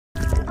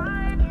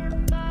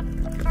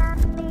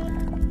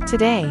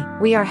Today,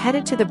 we are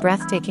headed to the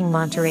breathtaking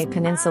Monterey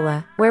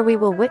Peninsula, where we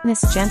will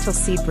witness gentle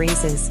sea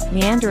breezes,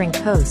 meandering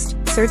coast,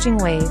 surging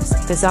waves,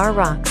 bizarre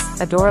rocks,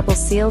 adorable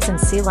seals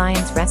and sea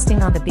lions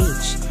resting on the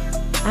beach.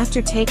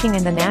 After taking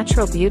in the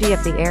natural beauty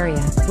of the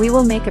area, we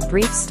will make a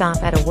brief stop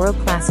at a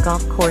world-class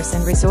golf course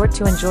and resort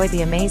to enjoy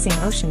the amazing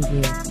ocean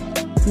view.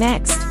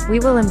 Next, we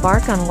will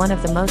embark on one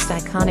of the most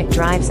iconic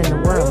drives in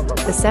the world,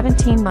 the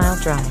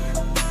 17-mile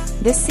drive.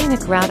 This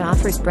scenic route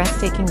offers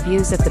breathtaking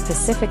views of the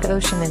Pacific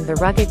Ocean and the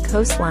rugged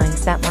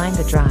coastlines that line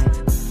the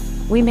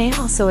drive. We may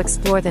also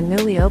explore the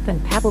newly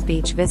opened Pebble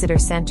Beach Visitor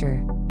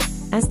Center.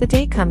 As the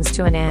day comes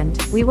to an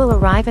end, we will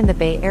arrive in the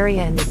Bay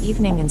Area in the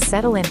evening and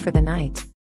settle in for the night.